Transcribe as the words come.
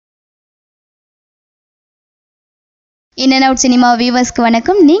In and out cinema viewers க்கு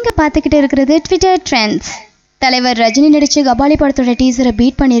வணக்கம். நீங்க பார்த்துக்கிட்டு இருக்கிறது ட்விட்டர் ட்ரெண்ட்ஸ். தலைவர் ரஜினி நடிச்ச கபாலி படத்தோட டீசரை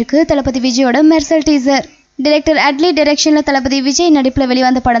பீட் பண்ணிருக்கு தளபதி விஜயோட மெர்சல் டீசர். டைரக்டர் அட்லி டைரக்ஷன்ல தளபதி விஜய் நடிப்புல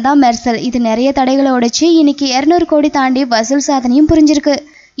வெளிவந்த படம் தான் மெர்சல். இது நிறைய தடைகளை உடைச்சு இன்னைக்கு 200 கோடி தாண்டி வசூல் சாதனையும் புரிஞ்சிருக்கு.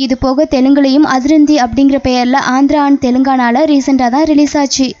 இது போக தெலுங்குலையும் அதிரந்தி அப்படிங்கிற பெயர்ல ஆந்திரா அண்ட் தெலுங்கானால ரீசெண்டா தான் ரிலீஸ்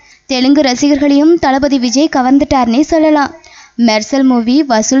ஆச்சு. தெலுங்கு ரசிகர்களையும் தளபதி விஜய் கவர்ந்துட்டார்னே சொல்லலாம். மெர்சல் மூவி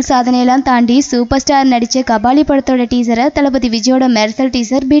வசூல் சாதனையெல்லாம் தாண்டி சூப்பர் ஸ்டார் நடித்த கபாலி படத்தோட டீசரை தளபதி விஜயோட மெர்சல்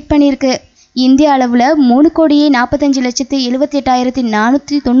டீசர் பீட் பண்ணியிருக்கு. இந்திய அளவில்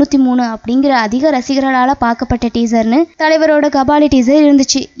 3,45,78,493 அப்படிங்கிற அதிக ரசிகர்களால் பார்க்கப்பட்ட டீசர்னு தலைவரோட கபாலி டீசர்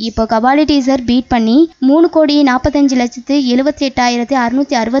இருந்துச்சு. இப்போ கபாலி டீசர் பீட் பண்ணி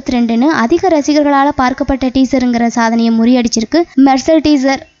 3,45,78,662ன்னு அதிக ரசிகர்களால் பார்க்கப்பட்ட டீசருங்கிற சாதனையை முறியடிச்சிருக்கு Mersal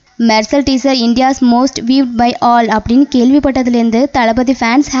teaser. Mersal teaser India's most viewed by all அப்படின்னு கேள்விப்பட்டதுலேருந்து தளபதி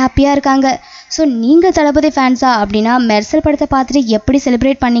ஃபேன்ஸ் ஹாப்பியாக இருக்காங்க. ஸோ நீங்கள் தளபதி ஃபேன்ஸா அப்படின்னா மெர்சல் படத்தை பார்த்துட்டு எப்படி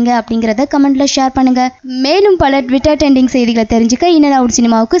செலிப்ரேட் பண்ணீங்க அப்படிங்கிறத கமெண்ட்டில் ஷேர் பண்ணுங்கள். மேலும் பல ட்விட்டர் ட்ரெண்டிங் செய்திகளை தெரிஞ்சுக்க இன் அண்ட் அவுட்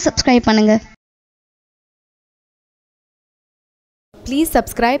சினிமாவுக்கு சப்ஸ்கிரைப் பண்ணுங்கள். Please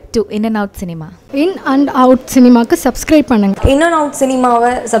subscribe to In and Out Cinema. In and Out சினிமாக்கு சப்ஸ்கிரைப் பண்ணுங்க. In and Out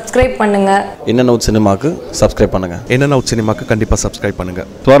சினிமாவை சப்ஸ்கிரைப் பண்ணுங்க. In and Out சினிமாக்கு சப்ஸ்கிரைப் பண்ணுங்க. In and Out சினிமாக்கு கண்டிப்பாக சப்ஸ்கிரைப் பண்ணுங்க.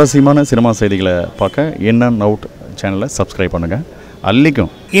 சுவாரஸ்யமான சினிமா செய்திகளை பார்க்க In and Out சேனலை சப்ஸ்கிரைப் பண்ணுங்க.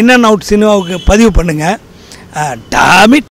 அல்லிக்கும் In and Out சினிமாவுக்கு பதிவு பண்ணுங்க. டாமிட்